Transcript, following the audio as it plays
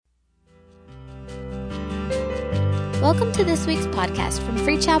Welcome to this week's podcast from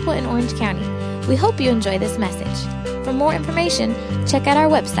Free Chapel in Orange County. We hope you enjoy this message. For more information, check out our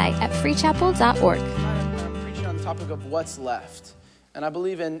website at freechapel.org. I'm preaching on the topic of what's left. And I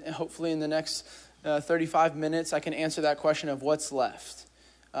believe hopefully in the next 35 minutes, I can answer that question of what's left.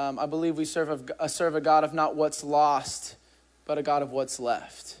 I believe we serve a God of not what's lost, but a God of what's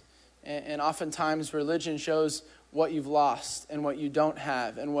left. And oftentimes religion shows what you've lost and what you don't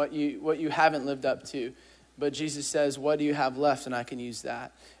have and what you haven't lived up to. But Jesus says, what do you have left? And I can use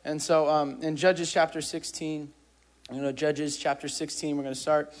that. And so in Judges chapter 16, Judges chapter 16, we're going to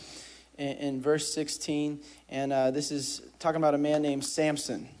start in verse 16. And this is talking about a man named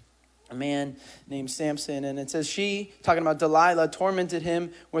Samson. A man named Samson. And it says, she, talking about Delilah, tormented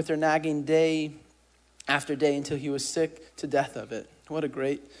him with her nagging day after day until he was sick to death of it. What a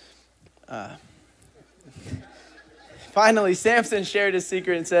great... Finally, Samson shared his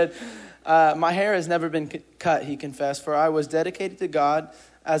secret and said, my hair has never been cut, he confessed, for I was dedicated to God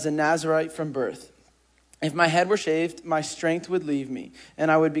as a Nazirite from birth. If my head were shaved, my strength would leave me,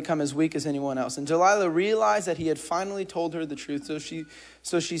 and I would become as weak as anyone else. And Delilah realized that he had finally told her the truth,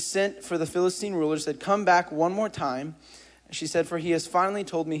 so she sent for the Philistine ruler, said, come back one more time. She said, for he has finally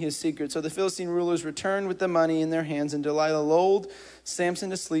told me his secret. So the Philistine rulers returned with the money in their hands, and Delilah lulled Samson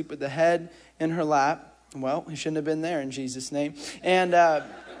to sleep with the head in her lap. Well, he shouldn't have been there in Jesus' name. And,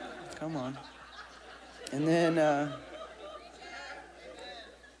 come on. And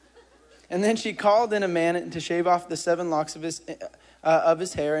then she called in a man to shave off the 7 locks of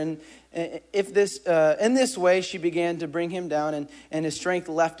his hair. And in this way, she began to bring him down, and his strength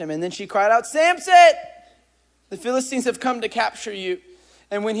left him. And then she cried out, Samson, the Philistines have come to capture you.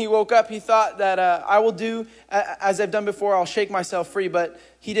 And when he woke up, he thought that I will do as I've done before. I'll shake myself free. But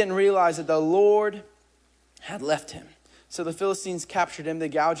he didn't realize that the Lord had left him. So the Philistines captured him. They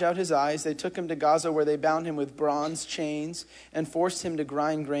gouged out his eyes. They took him to Gaza, where they bound him with bronze chains and forced him to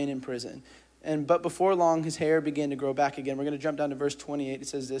grind grain in prison. But before long, his hair began to grow back again. We're going to jump down to verse 28. It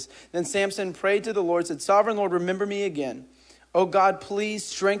says this. Then Samson prayed to the Lord, said, Sovereign Lord, remember me again. Oh God, please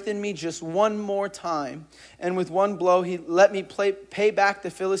strengthen me just one more time. And with one blow, he let me pay back the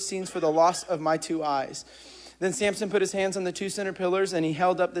Philistines for the loss of my 2 eyes. Then Samson put his hands on the 2 center pillars, and he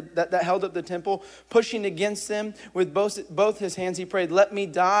held up the temple, pushing against them with both his hands. He prayed, let me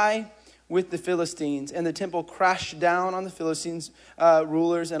die with the Philistines. And the temple crashed down on the Philistines'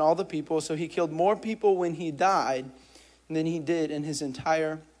 rulers and all the people. So he killed more people when he died than he did in his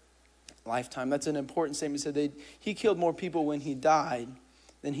entire lifetime. That's an important statement. He said he killed more people when he died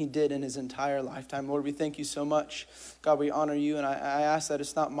than he did in his entire lifetime. Lord, we thank you so much. God, we honor you. And I ask that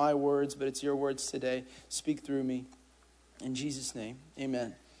it's not my words, but it's your words today. Speak through me. In Jesus' name,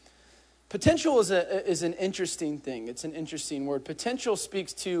 amen. Potential is an interesting thing. It's an interesting word. Potential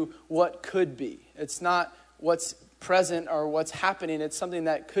speaks to what could be. It's not what's present or what's happening. It's something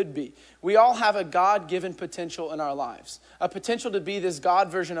that could be. We all have a God-given potential in our lives. A potential to be this God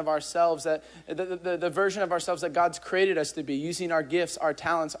version of ourselves, that the version of ourselves that God's created us to be, using our gifts, our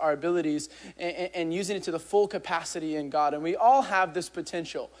talents, our abilities, and using it to the full capacity in God. And we all have this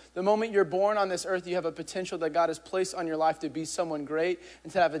potential. The moment you're born on this earth, you have a potential that God has placed on your life to be someone great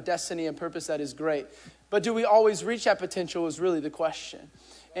and to have a destiny and purpose that is great. But do we always reach that potential is really the question.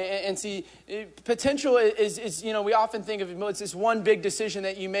 And see, potential is, we often think of it, it's this one big decision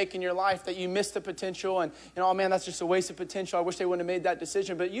that you make in your life that you miss the potential and, oh man, that's just a waste of potential. I wish they wouldn't have made that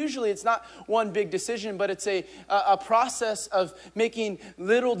decision. But usually it's not one big decision, but it's a process of making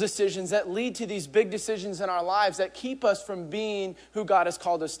little decisions that lead to these big decisions in our lives that keep us from being who God has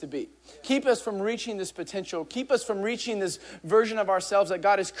called us to be. Keep us from reaching this potential. Keep us from reaching this version of ourselves that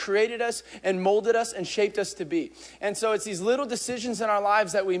God has created us and molded us and shaped us to be. And so it's these little decisions in our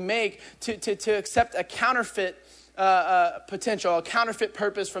lives that we make to accept a counterfeit potential, a counterfeit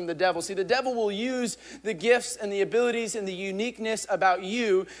purpose from the devil. See, the devil will use the gifts and the abilities and the uniqueness about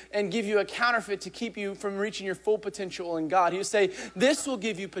you and give you a counterfeit to keep you from reaching your full potential in God. He'll say, this will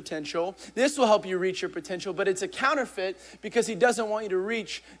give you potential. This will help you reach your potential, but it's a counterfeit because he doesn't want you to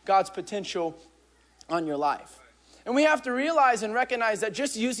reach God's potential on your life. And we have to realize and recognize that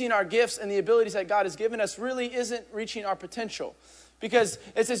just using our gifts and the abilities that God has given us really isn't reaching our potential. Because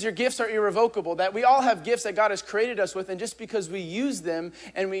it says your gifts are irrevocable, that we all have gifts that God has created us with, and just because we use them,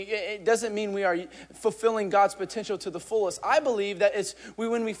 it doesn't mean we are fulfilling God's potential to the fullest. I believe that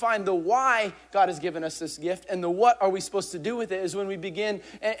when we find the why God has given us this gift, and the what are we supposed to do with it, is when we begin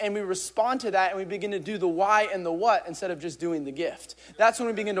and we respond to that, and we begin to do the why and the what instead of just doing the gift. That's when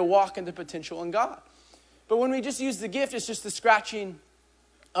we begin to walk into potential in God. But when we just use the gift, it's just the scratching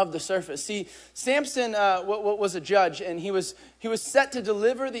of the surface. See, Samson was a judge, and he was set to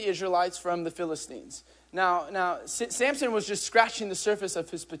deliver the Israelites from the Philistines. Now, Samson was just scratching the surface of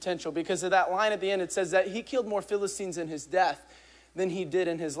his potential, because of that line at the end. It says that he killed more Philistines in his death than he did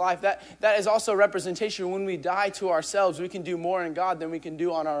in his life. That is also a representation. When we die to ourselves, we can do more in God than we can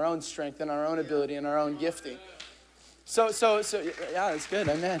do on our own strength and our own ability and our own gifting. So yeah, that's good.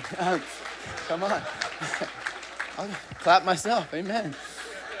 Amen. Come on. I'll clap myself. Amen.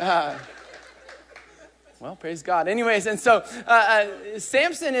 Well, praise God. Anyways, and so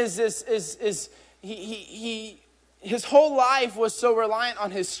Samson his whole life was so reliant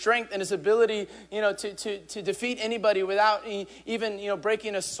on his strength and his ability, to defeat anybody without even,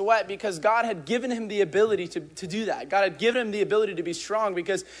 breaking a sweat, because God had given him the ability to do that. God had given him the ability to be strong,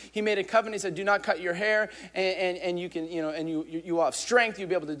 because he made a covenant. He said, do not cut your hair, and you can, and you will have strength. You'll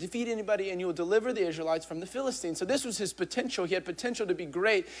be able to defeat anybody, and you will deliver the Israelites from the Philistines. So this was his potential. He had potential to be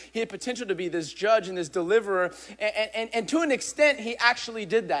great. He had potential to be this judge and this deliverer. And to an extent, he actually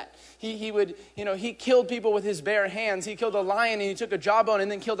did that. He killed people with his bare hands. He killed a lion, and he took a jawbone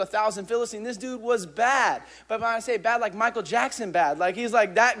and then killed 1,000 Philistines. This dude was bad. But when I say bad, like Michael Jackson bad, like he's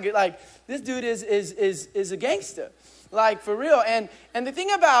like that good. Like this dude is a gangster, like for real. And the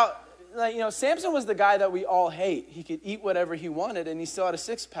thing about, Samson was the guy that we all hate. He could eat whatever he wanted, and he still had a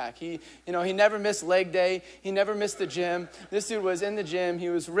six-pack. He never missed leg day. He never missed the gym. This dude was in the gym. He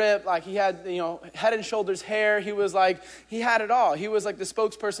was ripped. Like, he had, Head and Shoulders hair. He was like, he had it all. He was like the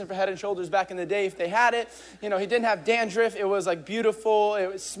spokesperson for Head and Shoulders back in the day, if they had it. He didn't have dandruff. It was like beautiful.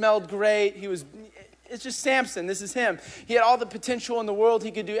 It smelled great. It's just Samson. This is him. He had all the potential in the world.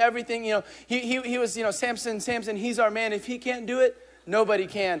 He could do everything. He was, Samson, he's our man. If he can't do it, nobody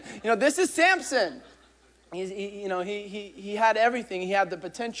can. This is Samson. He had everything. He had the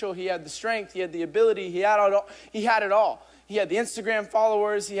potential. He had the strength. He had the ability. He had it all. He had it all. He had the Instagram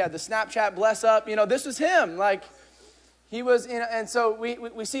followers. He had the Snapchat bless up. This was him. Like, he was, and so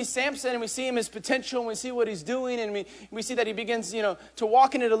we see Samson, and we see his potential, and we see what he's doing, and we see that he begins, to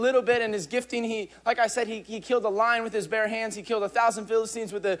walk in it a little bit, and his gifting. Like I said, he killed a lion with his bare hands. He killed 1,000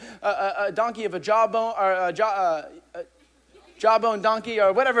 Philistines with a donkey of a jawbone, or jawbone donkey,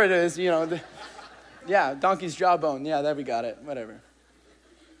 or whatever it is, donkey's jawbone. Yeah, there we got it. Whatever.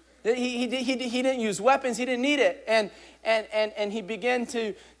 He didn't use weapons. He didn't need it, and he began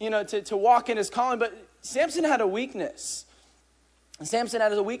to walk in his calling. But Samson had a weakness. Samson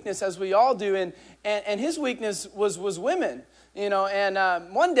had a weakness, as we all do, and his weakness was women.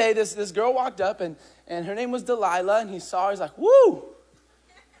 And one day this girl walked up, and her name was Delilah, and he saw her. He's like, woo!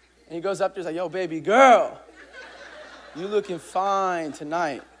 And he goes up to her, he's like, yo, baby girl, you looking fine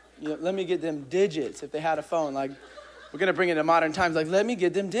tonight. Let me get them digits. If they had a phone, like, we're going to bring it to modern times. Like, let me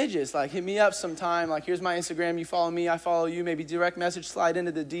get them digits. Like, hit me up sometime. Like, here's my Instagram. You follow me. I follow you. Maybe direct message, slide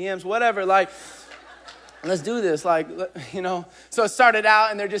into the DMs, whatever. Like, let's do this. Like, So it started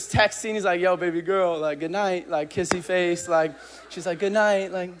out, and they're just texting. He's like, yo, baby girl, like, good night. Like, kissy face. Like, she's like, good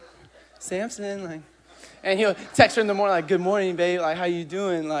night. Like, Samson. Like, and he'll text her in the morning, like, good morning, babe. Like, how you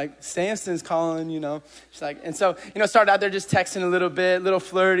doing? Like, Samson's calling, She's like, and so, started out there just texting a little bit, little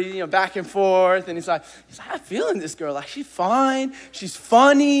flirty, back and forth. And he's like, I'm feeling this girl. Like, she's fine. She's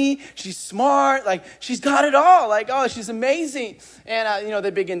funny. She's smart. Like, she's got it all. Like, oh, she's amazing. And, they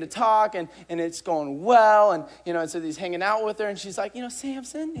begin to talk, and it's going well. And so he's hanging out with her, and she's like,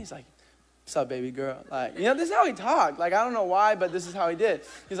 Samson. He's like, what's up, baby girl? Like, this is how he talked. Like, I don't know why, but this is how he did.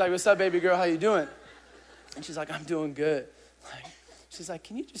 He's like, what's up, baby girl? How you doing? And she's like, I'm doing good. Like, she's like,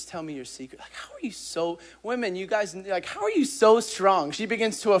 can you just tell me your secret? Like, how are you so, women, you guys, like, how are you so strong? She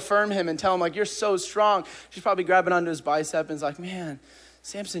begins to affirm him and tell him, like, you're so strong. She's probably grabbing onto his bicep and is like, man,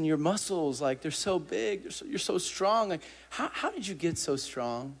 Samson, your muscles, like, they're so big. You're so strong. Like, how did you get so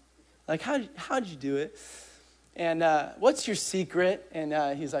strong? Like, how did you do it? And what's your secret?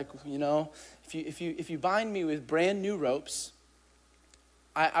 And he's like, if you bind me with brand new ropes,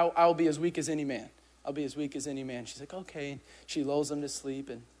 I'll be as weak as any man. I'll be as weak as any man. She's like, okay. She lulls him to sleep,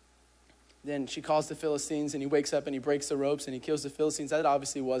 and then she calls the Philistines, and he wakes up and he breaks the ropes and he kills the Philistines. That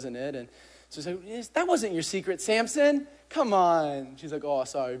obviously wasn't it. And so she's like, that wasn't your secret, Samson. Come on. She's like, oh,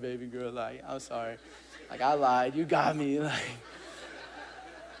 sorry, baby girl. Like, I'm sorry. Like, I lied. You got me. Like,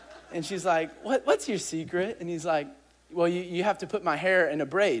 and she's like, what's your secret? And he's like, well, you have to put my hair in a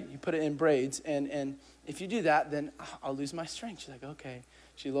braid. You put it in braids, and if you do that, then I'll lose my strength. She's like, okay.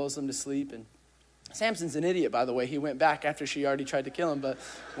 She lulls him to sleep, and Samson's an idiot, by the way. He went back after she already tried to kill him, but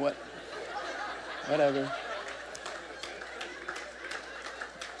whatever.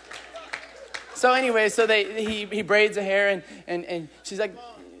 So anyway, he braids the hair, and she's like,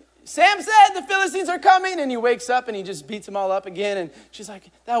 Samson, the Philistines are coming. And he wakes up and he just beats them all up again. And she's like,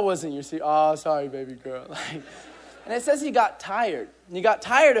 that wasn't your secret. Oh, sorry, baby girl. And it says he got tired. And he got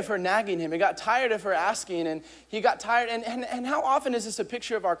tired of her nagging him. He got tired of her asking. And he got tired. And how often is this a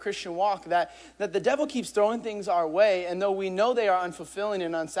picture of our Christian walk? That the devil keeps throwing things our way. And though we know they are unfulfilling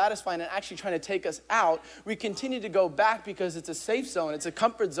and unsatisfying and actually trying to take us out, we continue to go back because it's a safe zone. It's a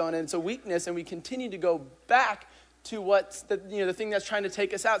comfort zone. And it's a weakness. And we continue to go back to what's the thing that's trying to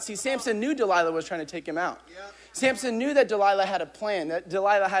take us out. See, Samson knew Delilah was trying to take him out. Yeah. Samson knew that Delilah had a plan, that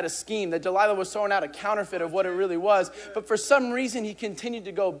Delilah had a scheme, that Delilah was throwing out a counterfeit of what it really was. But for some reason, he continued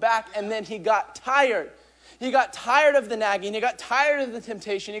to go back, and then he got tired. He got tired of the nagging. He got tired of the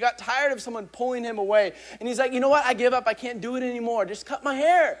temptation. He got tired of someone pulling him away. And he's like, you know what? I give up. I can't do it anymore. Just cut my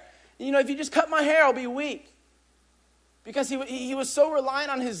hair. If you just cut my hair, I'll be weak. Because he was so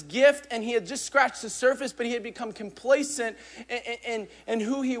reliant on his gift, and he had just scratched the surface, but he had become complacent in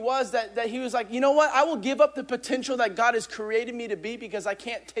who he was, that he was like, you know what? I will give up the potential that God has created me to be because I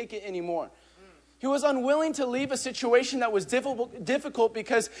can't take it anymore. He was unwilling to leave a situation that was difficult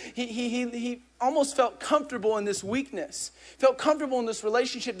because he almost felt comfortable in this weakness, felt comfortable in this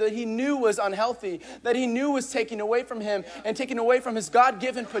relationship that he knew was unhealthy, that he knew was taking away from him and taking away from his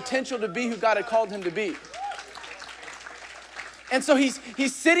God-given potential to be who God had called him to be. And so he's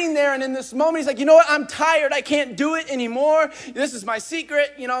sitting there, and in this moment, he's like, you know what? I'm tired. I can't do it anymore. This is my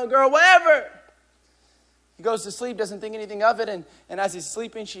secret, girl, whatever. He goes to sleep, doesn't think anything of it. And as he's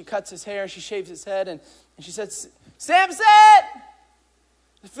sleeping, she cuts his hair, she shaves his head, and she says, Samson,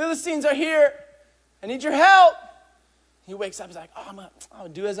 the Philistines are here. I need your help. He wakes up, he's like, I'll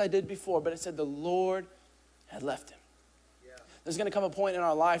do as I did before. But it said the Lord had left him. There's going to come a point in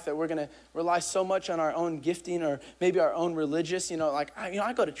our life that we're going to rely so much on our own gifting or maybe our own religious,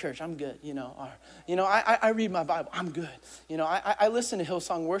 I go to church, I'm good, I read my Bible, I'm good. I listen to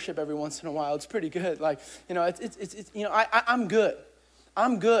Hillsong worship every once in a while. It's pretty good. I'm good.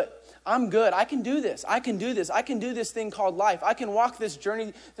 I'm good. I'm good. I can do this. I can do this. I can do this thing called life. I can walk this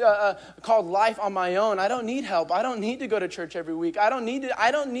journey called life on my own. I don't need help. I don't need to go to church every week. I don't need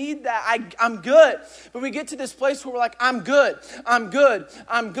that. I'm good. But we get to this place where we're like, I'm good. I'm good.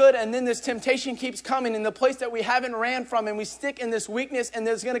 I'm good. And then this temptation keeps coming in the place that we haven't ran from, and we stick in this weakness, and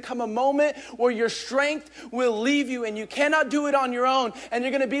there's going to come a moment where your strength will leave you and you cannot do it on your own. And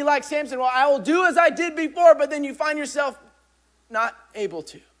you're going to be like Samson, well, I will do as I did before, but then you find yourself not able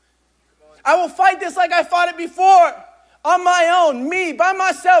to. I will fight this like I fought it before. On my own, me, by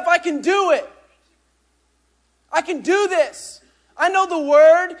myself, I can do it. I can do this. I know the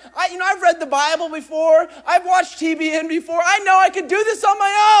word. I've read the Bible before. I've watched TBN before. I know I can do this on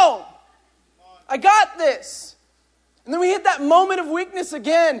my own. I got this. And then we hit that moment of weakness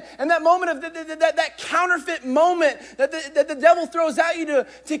again, and that moment of that counterfeit moment that the devil throws at you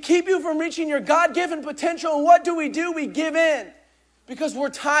to keep you from reaching your God-given potential. And what do? We give in because we're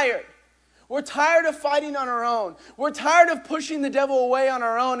tired. We're tired of fighting on our own. We're tired of pushing the devil away on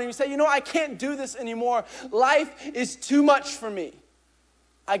our own. And you say, I can't do this anymore. Life is too much for me.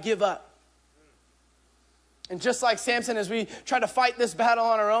 I give up. And just like Samson, as we try to fight this battle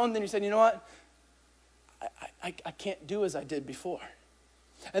on our own, then you say, you know what? I can't do as I did before.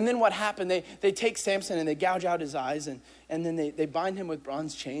 And then what happened? They take Samson and they gouge out his eyes, and then they bind him with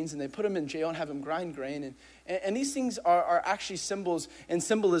bronze chains, and they put him in jail and have him grind grain. And these things are actually symbols and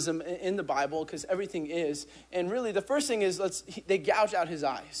symbolism in the Bible, because everything is. And really, the first thing is they gouge out his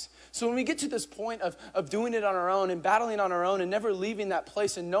eyes. So when we get to this point of doing it on our own and battling on our own and never leaving that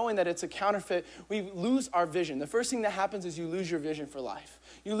place and knowing that it's a counterfeit, we lose our vision. The first thing that happens is you lose your vision for life.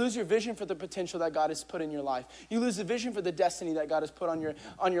 You lose your vision for the potential that God has put in your life. You lose the vision for the destiny that God has put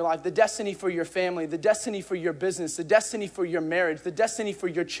on your life, the destiny for your family, the destiny for your business, the destiny for your marriage, the destiny for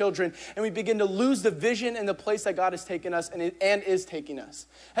your children. And we begin to lose the vision and the place that God has taken us and is taking us.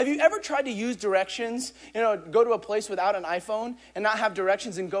 Have you ever tried to use directions, go to a place without an iPhone and not have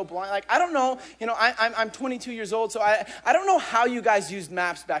directions and go blind? Like, I don't know, I'm 22 years old, so I don't know how you guys used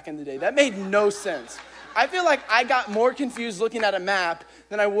maps back in the day. That made no sense. I feel like I got more confused looking at a map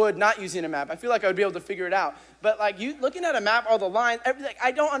than I would not using a map. I feel like I would be able to figure it out. But like you looking at a map, all the lines, everything,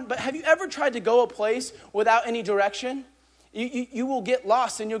 but have you ever tried to go a place without any direction? You will get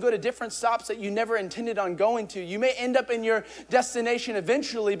lost, and you'll go to different stops that you never intended on going to. You may end up in your destination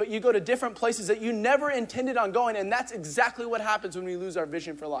eventually, but you go to different places that you never intended on going. And that's exactly what happens when we lose our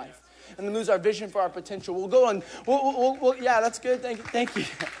vision for life and we lose our vision for our potential. We'll go on. Yeah, that's good. Thank you.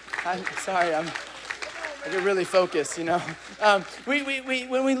 I'm sorry. I get really focused, when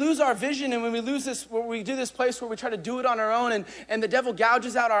we lose our vision and when we lose this, where we do this place where we try to do it on our own and the devil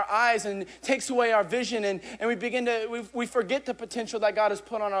gouges out our eyes and takes away our vision and we forget the potential that God has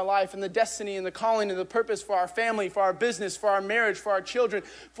put on our life and the destiny and the calling and the purpose for our family, for our business, for our marriage, for our children,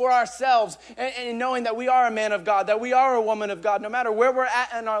 for ourselves, and knowing that we are a man of God, that we are a woman of God, no matter where we're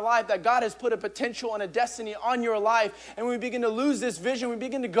at in our life, that God has put a potential and a destiny on your life. And we begin to lose this vision, we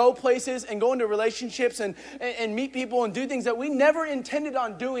begin to go places and go into relationships and meet people and do things that we never intended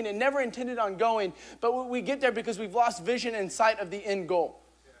on doing and never intended on going. But we get there because we've lost vision and sight of the end goal.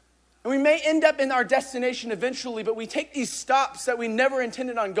 And we may end up in our destination eventually, but we take these stops that we never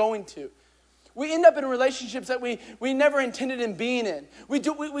intended on going to. We end up in relationships that we never intended in being in.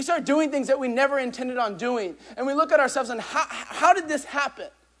 We start doing things that we never intended on doing. And we look at ourselves and how did this happen?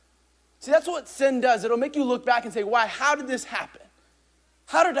 See, that's what sin does. It'll make you look back and say, why? How did this happen?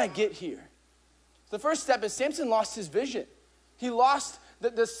 How did I get here? The first step is Samson lost his vision. He lost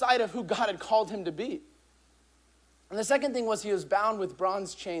the sight of who God had called him to be. And the second thing was he was bound with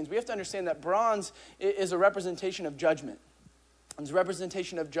bronze chains. We have to understand that bronze is a representation of judgment. It's a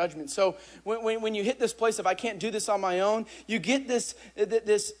representation of judgment. So when you hit this place of I can't do this on my own, you get this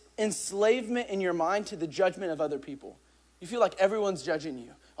enslavement in your mind to the judgment of other people. You feel like everyone's judging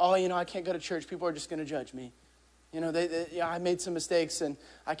you. Oh, I can't go to church. People are just going to judge me. I made some mistakes and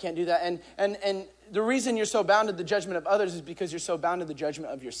I can't do that. And the reason you're so bound to the judgment of others is because you're so bound to the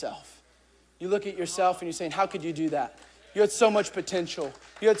judgment of yourself. You look at yourself and you're saying, how could you do that? You had so much potential.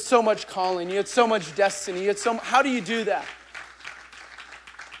 You had so much calling. You had so much destiny. How do you do that?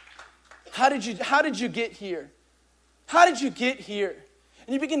 How did you get here? How did you get here?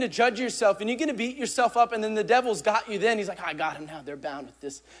 And you begin to judge yourself and you're going to beat yourself up and then the devil's got you then. He's like, I got him now. They're bound with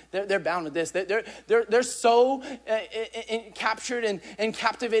this. They're bound with this. They're so captured and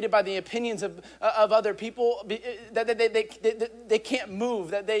captivated by the opinions of other people that they can't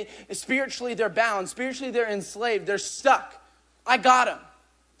move. That spiritually they're bound. Spiritually they're enslaved. They're stuck. I got him.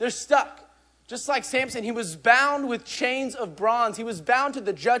 They're stuck. Just like Samson, he was bound with chains of bronze. He was bound to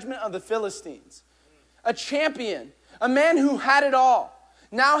the judgment of the Philistines. A champion, a man who had it all.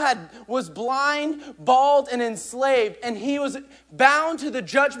 Now was blind, bald, and enslaved, and he was bound to the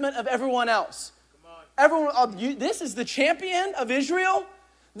judgment of everyone else. This is the champion of Israel?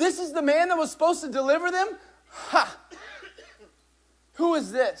 This is the man that was supposed to deliver them? Ha! Who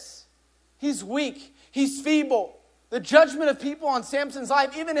is this? He's weak. He's feeble. The judgment of people on Samson's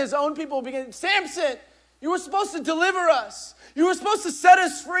life, even his own people began, Samson, you were supposed to deliver us. You were supposed to set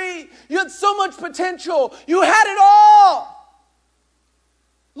us free. You had so much potential. You had it all.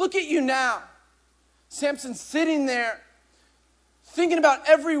 Look at you now. Samson's sitting there thinking about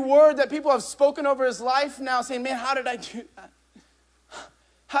every word that people have spoken over his life now, saying, man, how did I do that?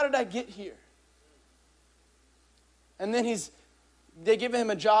 How did I get here? And then they give him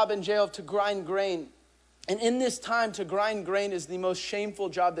a job in jail to grind grain. And in this time, to grind grain is the most shameful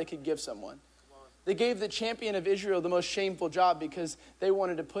job they could give someone. They gave the champion of Israel the most shameful job because they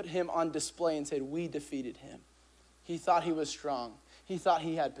wanted to put him on display and said, we defeated him. He thought he was strong. He thought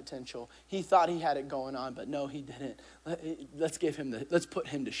he had potential. He thought he had it going on, but no, he didn't. Let's put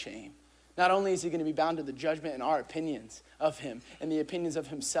him to shame. Not only is he going to be bound to the judgment and our opinions of him and the opinions of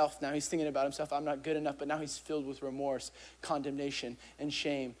himself. Now he's thinking about himself, I'm not good enough, but now he's filled with remorse, condemnation, and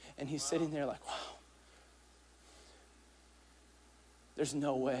shame. And he's sitting there like, wow, there's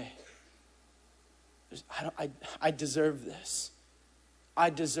no way. I deserve this. I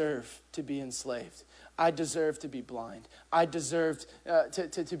deserve to be enslaved. I deserve to be blind. I deserve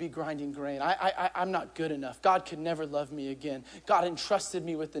to be grinding grain. I'm not good enough. God could never love me again. God entrusted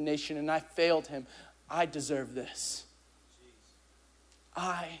me with the nation and I failed him. I deserve this.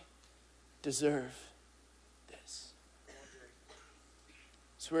 I deserve this.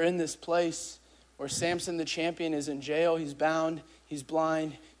 So we're in this place where Samson the champion is in jail. He's bound. He's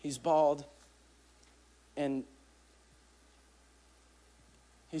blind. He's bald. And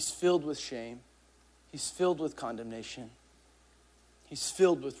he's filled with shame. He's filled with condemnation. He's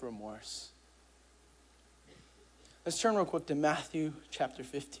filled with remorse. Let's turn real quick to Matthew chapter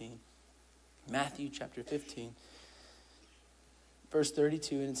 15. Matthew chapter 15, verse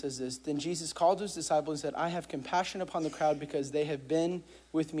 32, and it says this. Then Jesus called his disciples and said, I have compassion upon the crowd because they have been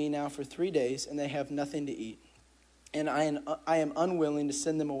with me now for 3 days and they have nothing to eat. And I am unwilling to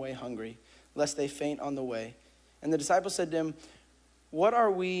send them away hungry, lest they faint on the way. And the disciples said to him, where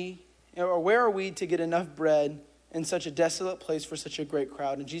are we to get enough bread in such a desolate place for such a great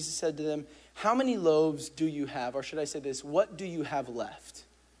crowd? And Jesus said to them, how many loaves do you have? Or should I say this, what do you have left?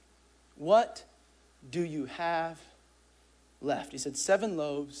 What do you have left? He said, 7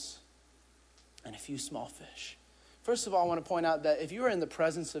 loaves and a few small fish. First of all, I want to point out that if you are in the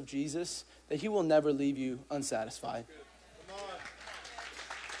presence of Jesus, that he will never leave you unsatisfied.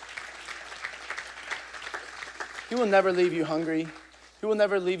 He will never leave you hungry. He will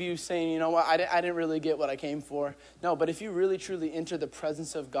never leave you saying, you know what, I didn't really get what I came for. No, but if you really truly enter the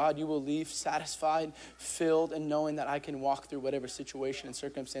presence of God, you will leave satisfied, filled, and knowing that I can walk through whatever situation and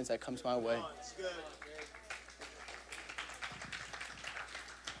circumstance that comes my way.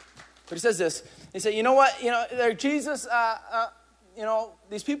 But he says this. He said, you know what, Jesus,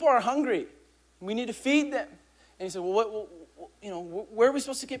 these people are hungry. We need to feed them. And he said, well, where are we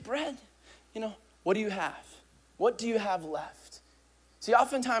supposed to get bread? What do you have? What do you have left? See,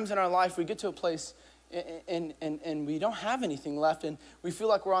 oftentimes in our life, we get to a place and we don't have anything left, and we feel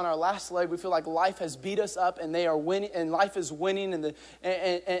like we're on our last leg. We feel like life has beat us up, and they are winning, and life is winning,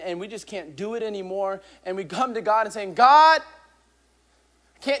 and we just can't do it anymore. And we come to God and saying, God,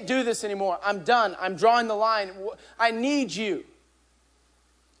 I can't do this anymore. I'm done. I'm drawing the line. I need you.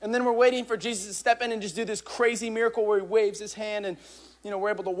 And then we're waiting for Jesus to step in and just do this crazy miracle where he waves his hand and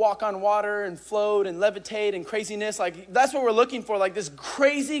we're able to walk on water and float and levitate and craziness. Like, that's what we're looking for, like this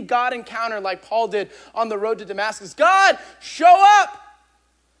crazy God encounter like Paul did on the road to Damascus. God, show up!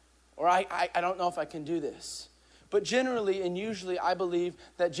 Or I don't know if I can do this. But generally and usually I believe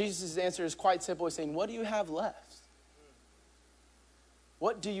that Jesus' answer is quite simple. He's saying, what do you have left?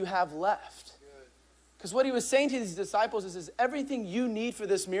 What do you have left? Because what he was saying to these disciples is everything you need for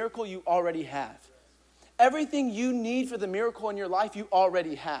this miracle, you already have. Everything you need for the miracle in your life, you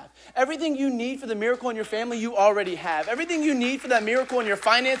already have. Everything you need for the miracle in your family, you already have. Everything you need for that miracle in your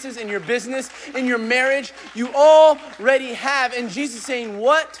finances, in your business, in your marriage, you already have. And Jesus is saying,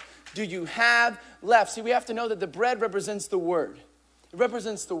 what do you have left? See, we have to know that the bread represents the word. It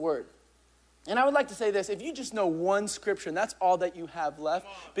represents the word. And I would like to say this, if you just know one scripture and that's all that you have left,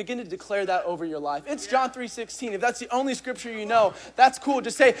 begin to declare that over your life. It's John 3:16. If that's the only scripture you know, that's cool.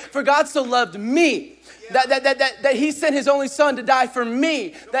 Just say, for God so loved me, that he sent his only son to die for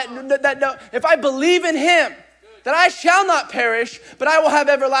me. That if I believe in him, that I shall not perish, but I will have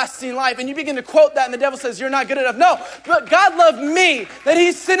everlasting life. And you begin to quote that and the devil says, you're not good enough. No, but God loved me, that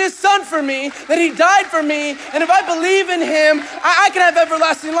he sent his son for me, that he died for me. And if I believe in him, I can have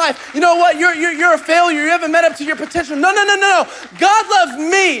everlasting life. You know what? You're a failure. You haven't met up to your potential. No. God loved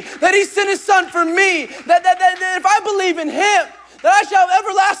me, that he sent his son for me, that if I believe in him, that I shall have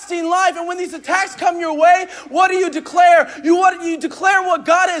everlasting life. And when these attacks come your way, what do you declare? You declare what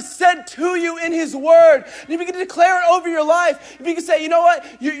God has said to you in his word. And you begin to declare it over your life. You begin to say, you know what?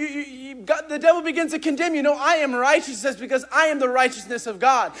 The devil begins to condemn you. No, I am righteousness because I am the righteousness of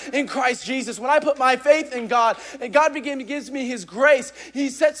God in Christ Jesus. When I put my faith in God, and God gives me his grace, he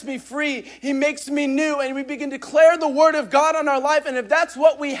sets me free. He makes me new. And we begin to declare the word of God on our life. And if that's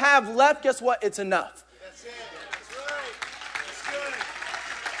what we have left, guess what? It's enough.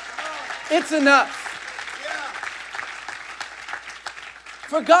 It's enough.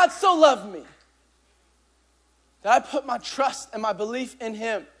 For God so loved me that I put my trust and my belief in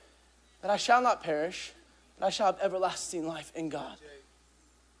him, that I shall not perish, but I shall have everlasting life in God.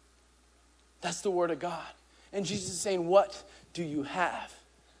 That's the word of God. And Jesus is saying, what do you have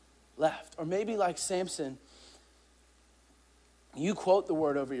left? Or maybe like Samson, you quote the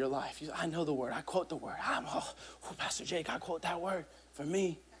word over your life. I know the word. I quote the word. Pastor Jake, I quote that word for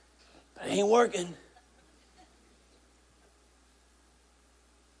me. But it ain't working.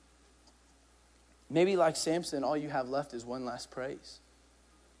 Maybe like Samson, all you have left is one last praise.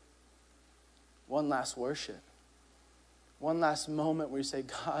 One last worship. One last moment where you say,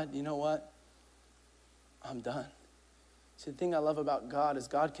 God, you know what? I'm done. See, the thing I love about God is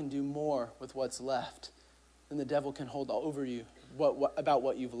God can do more with what's left than the devil can hold over you about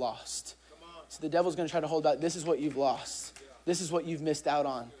what you've lost. So the devil's going to try to hold back. This is what you've lost. This is what you've missed out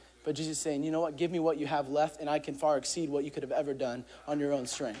on. But Jesus is saying, you know what? Give me what you have left, and I can far exceed what you could have ever done on your own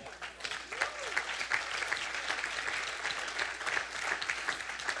strength.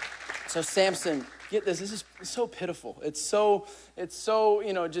 So Samson, get this. This is so pitiful. It's so,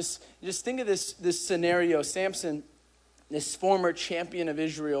 just think of this scenario. Samson, this former champion of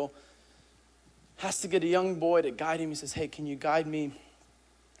Israel, has to get a young boy to guide him. He says, hey, can you guide me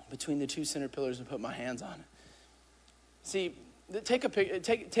between the two center pillars and put my hands on it? See, take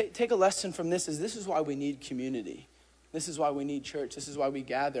a lesson from this. This is why we need community. This is why we need church. This is why we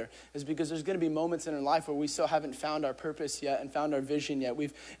gather. Is because there's going to be moments in our life where we still haven't found our purpose yet and found our vision yet.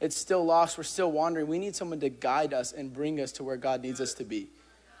 It's still lost. We're still wandering. We need someone to guide us and bring us to where God needs us to be.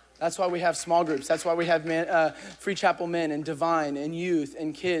 That's why we have small groups. That's why we have Free Chapel Men and Divine and youth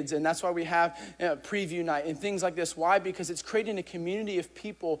and kids. And that's why we have preview night and things like this. Why? Because it's creating a community of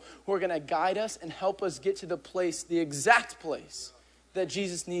people who are going to guide us and help us get to the place, the exact place that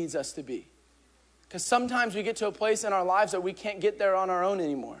Jesus needs us to be. Because sometimes we get to a place in our lives that we can't get there on our own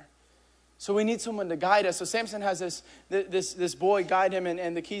anymore. So we need someone to guide us. So Samson has this boy guide him,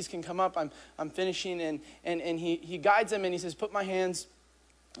 and the keys can come up. I'm finishing, and he guides him, and he says, put my hands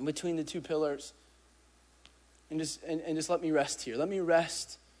between the two pillars and just let me rest here. Let me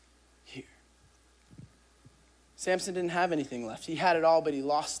rest here. Samson didn't have anything left. He had it all, but he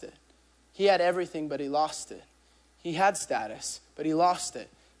lost it. He had everything, but he lost it. He had status, but he lost it.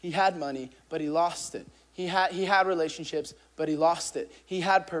 He had money, but he lost it. He had relationships, but he lost it. He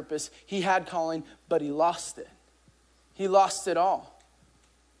had purpose. He had calling, but he lost it. He lost it all.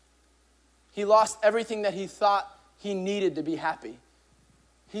 He lost everything that he thought he needed to be happy.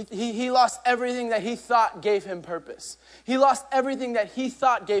 He lost everything that he thought gave him purpose. He lost everything that he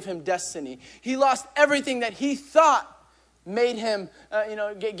thought gave him destiny. He lost everything that he thought made him,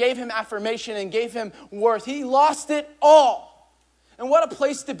 gave him affirmation and gave him worth. He lost it all. And what a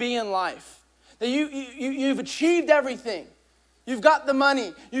place to be in life. That you've achieved everything. You've got the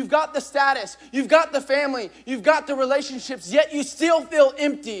money, you've got the status, you've got the family, you've got the relationships, yet you still feel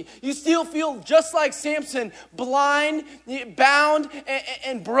empty. You still feel just like Samson, blind, bound,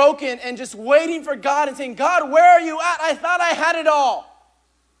 and broken, and just waiting for God and saying, God, where are you at? I thought I had it all.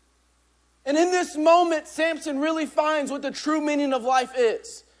 And in this moment, Samson really finds what the true meaning of life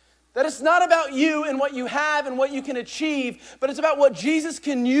is. That it's not about you and what you have and what you can achieve, but it's about what Jesus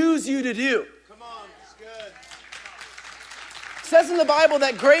can use you to do. It says in the Bible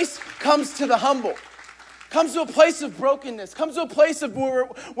that grace comes to the humble, comes to a place of brokenness, comes to a place of where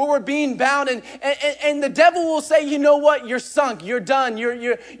we're being bound, and the devil will say, you know what, you're sunk, you're done,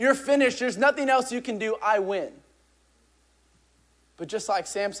 you're finished, there's nothing else you can do, I win. But just like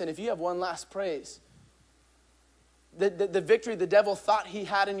Samson, if you have one last praise, the victory the devil thought he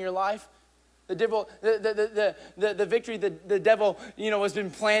had in your life, the victory the devil, has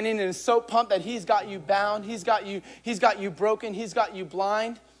been planning and is so pumped that he's got you bound, he's got you broken, he's got you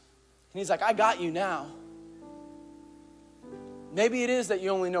blind. And he's like, I got you now. Maybe it is that you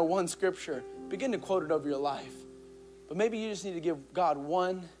only know one scripture. Begin to quote it over your life. But maybe you just need to give God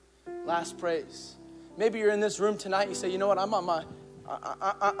one last praise. Maybe you're in this room tonight, you say, you know what, I'm on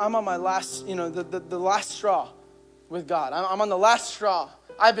my last, the last straw with God. I'm on the last straw.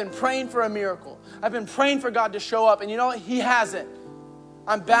 I've been praying for a miracle. I've been praying for God to show up. And you know what? He hasn't.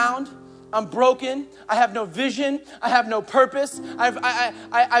 I'm bound. I'm broken. I have no vision. I have no purpose.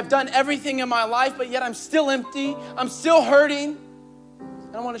 I've done everything in my life, but yet I'm still empty. I'm still hurting.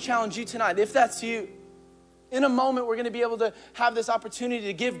 And I want to challenge you tonight. If that's you, in a moment, we're going to be able to have this opportunity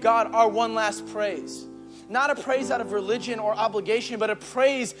to give God our one last praise. Not a praise out of religion or obligation, but a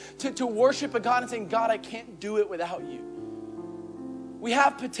praise to worship a God and saying, God, I can't do it without you. We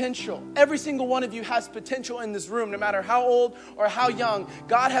have potential. Every single one of you has potential in this room, no matter how old or how young.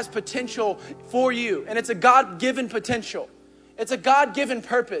 God has potential for you, and it's a God-given potential. It's a God-given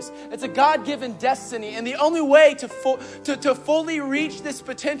purpose. It's a God-given destiny, and the only way to fully reach this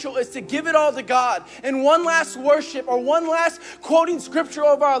potential is to give it all to God. And one last worship or one last quoting scripture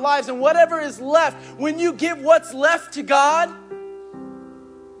over our lives, and whatever is left, when you give what's left to God,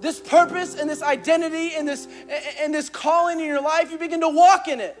 this purpose and this identity and this calling in your life, you begin to walk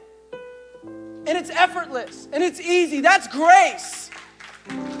in it. And it's effortless and it's easy. That's grace.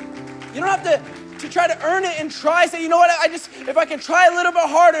 You don't have to try to earn it and try, say, you know what, if I can try a little bit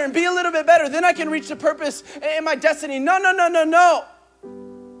harder and be a little bit better, then I can reach the purpose and my destiny. No.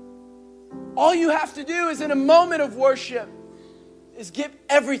 All you have to do is in a moment of worship is give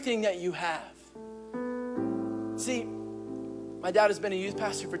everything that you have. See, my dad has been a youth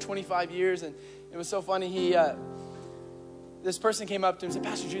pastor for 25 years, and it was so funny. This person came up to him and said,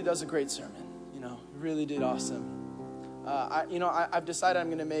 Pastor Jude, that was a great sermon. Really did awesome. I've decided I'm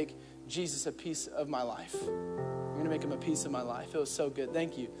going to make Jesus a piece of my life. I'm going to make him a piece of my life. It was so good.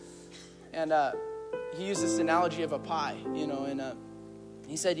 Thank you. And he used this analogy of a pie, and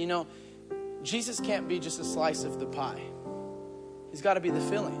he said, Jesus can't be just a slice of the pie. He's got to be the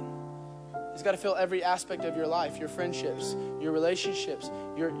filling. He's got to fill every aspect of your life, your friendships, your relationships,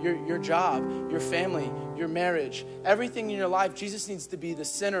 your job, your family, your marriage. Everything in your life, Jesus needs to be the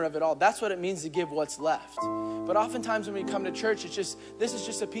center of it all. That's what it means to give what's left. But oftentimes when we come to church, this is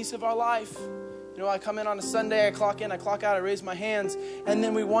just a piece of our life. I come in on a Sunday, I clock in, I clock out, I raise my hands, and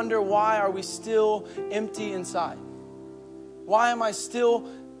then we wonder, why are we still empty inside? Why do I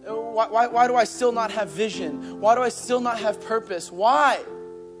still not have vision? Why do I still not have purpose? Why?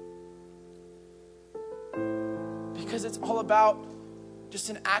 because it's all about just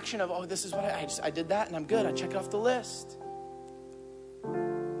an action of, oh, this is what I did that and I'm good. I check it off the list.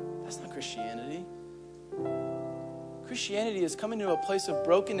 That's not Christianity. Christianity is coming to a place of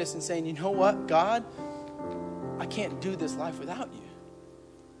brokenness and saying, you know what, God, I can't do this life without you.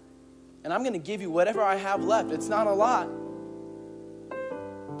 And I'm going to give you whatever I have left. It's not a lot.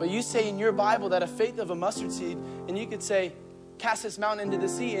 But you say in your Bible that a faith of a mustard seed, and you could say, cast this mountain into the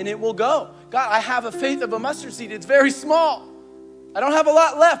sea and it will go. God, I have a faith of a mustard seed. It's very small. I don't have a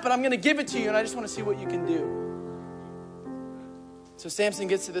lot left, but I'm going to give it to you, and I just want to see what you can do. So Samson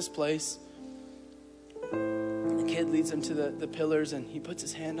gets to this place. The kid leads him to the pillars, and he puts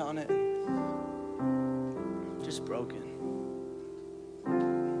his hand on it. Just broken.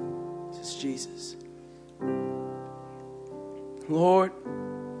 He says, Jesus, Lord,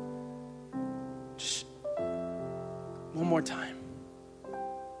 just one more time.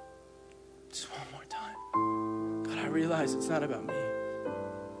 Just one more time. God, I realize it's not about me.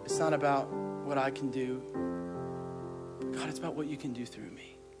 It's not about what I can do. But God, it's about what you can do through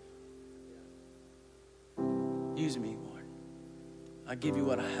me. Use me, Lord. I give you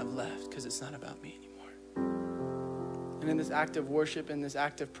what I have left because it's not about me anymore. And in this act of worship and this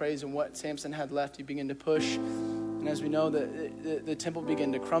act of praise and what Samson had left, he began to push. And as we know, the temple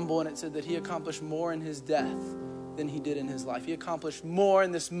began to crumble, and it said that he accomplished more in his death than he did in his life. He accomplished more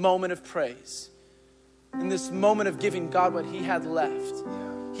in this moment of praise, in this moment of giving God what he had left.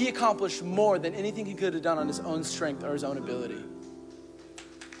 He accomplished more than anything he could have done on his own strength or his own ability.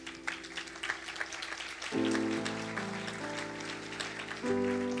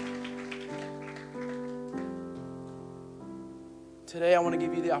 Today, I want to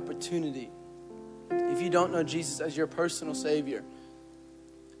give you the opportunity. If you don't know Jesus as your personal Savior,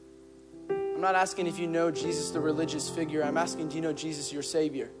 I'm not asking if you know Jesus, the religious figure. I'm asking, do you know Jesus, your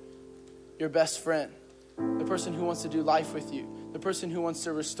Savior, your best friend, the person who wants to do life with you, the person who wants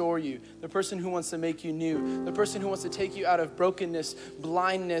to restore you, the person who wants to make you new, the person who wants to take you out of brokenness,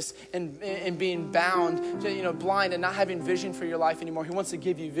 blindness, and being bound, to, blind and not having vision for your life anymore. He wants to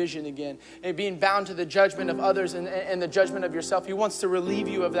give you vision again, and being bound to the judgment of others and the judgment of yourself. He wants to relieve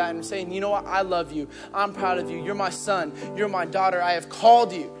you of that and saying, you know what, I love you. I'm proud of you. You're my son. You're my daughter. I have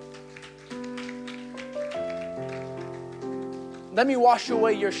called you. Let me wash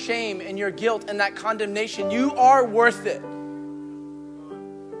away your shame and your guilt and that condemnation. You are worth it.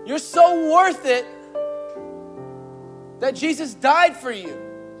 You're so worth it that Jesus died for you.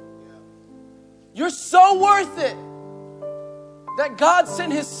 You're so worth it that God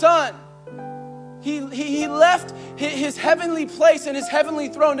sent his son. He left his heavenly place and his heavenly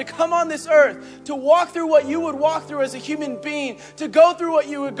throne to come on this earth, to walk through what you would walk through as a human being, to go through what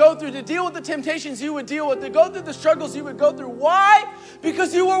you would go through, to deal with the temptations you would deal with, to go through the struggles you would go through. Why?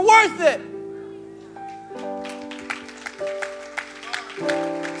 Because you were worth it.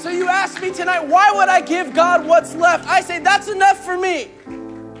 So you ask me tonight, why would I give God what's left? I say, that's enough for me.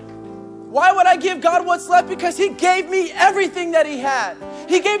 Why would I give God what's left? Because he gave me everything that he had.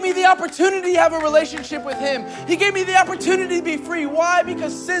 He gave me the opportunity to have a relationship with him. He gave me the opportunity to be free. Why?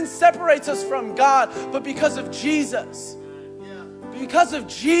 Because sin separates us from God. But because of Jesus, because of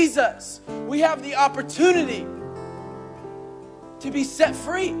Jesus, we have the opportunity to be set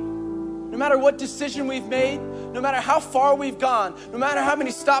free. No matter what decision we've made, no matter how far we've gone, no matter how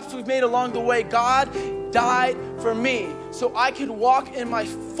many stops we've made along the way, God died for me so I could walk in my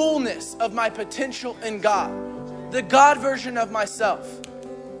fullness of my potential in God. The God version of myself.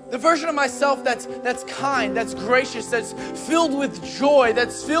 The version of myself that's kind, that's gracious, that's filled with joy,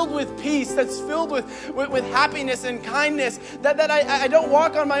 that's filled with peace, that's filled with happiness and kindness. That I don't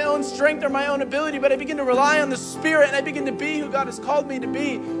walk on my own strength or my own ability, but I begin to rely on the Spirit and I begin to be who God has called me to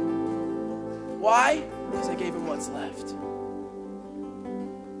be. Why? Because I gave him what's left.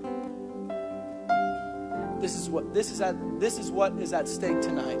 This is what is at stake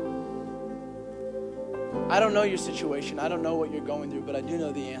tonight. I don't know your situation. I don't know what you're going through, but I do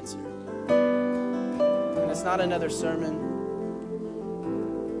know the answer. And it's not another sermon.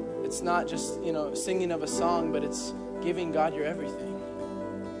 It's not just, singing of a song, but it's giving God your everything.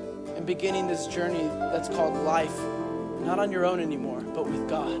 And beginning this journey that's called life, not on your own anymore, but with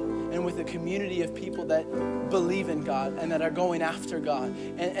God. And with a community of people that believe in God and that are going after God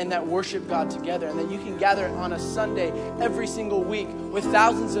and that worship God together. And that you can gather on a Sunday every single week with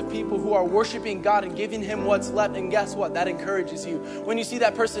thousands of people who are worshiping God and giving him what's left. And guess what? That encourages you. When you see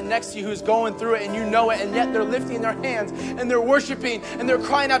that person next to you who's going through it and you know it, and yet they're lifting their hands and they're worshiping and they're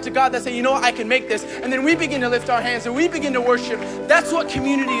crying out to God, that say, you know what, I can make this. And then we begin to lift our hands and we begin to worship. That's what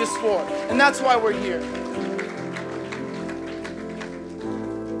community is for. And that's why we're here.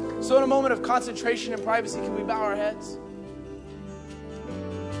 So in a moment of concentration and privacy, can we bow our heads?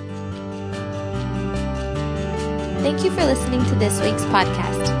 Thank you for listening to this week's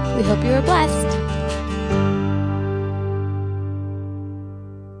podcast. We hope you were blessed.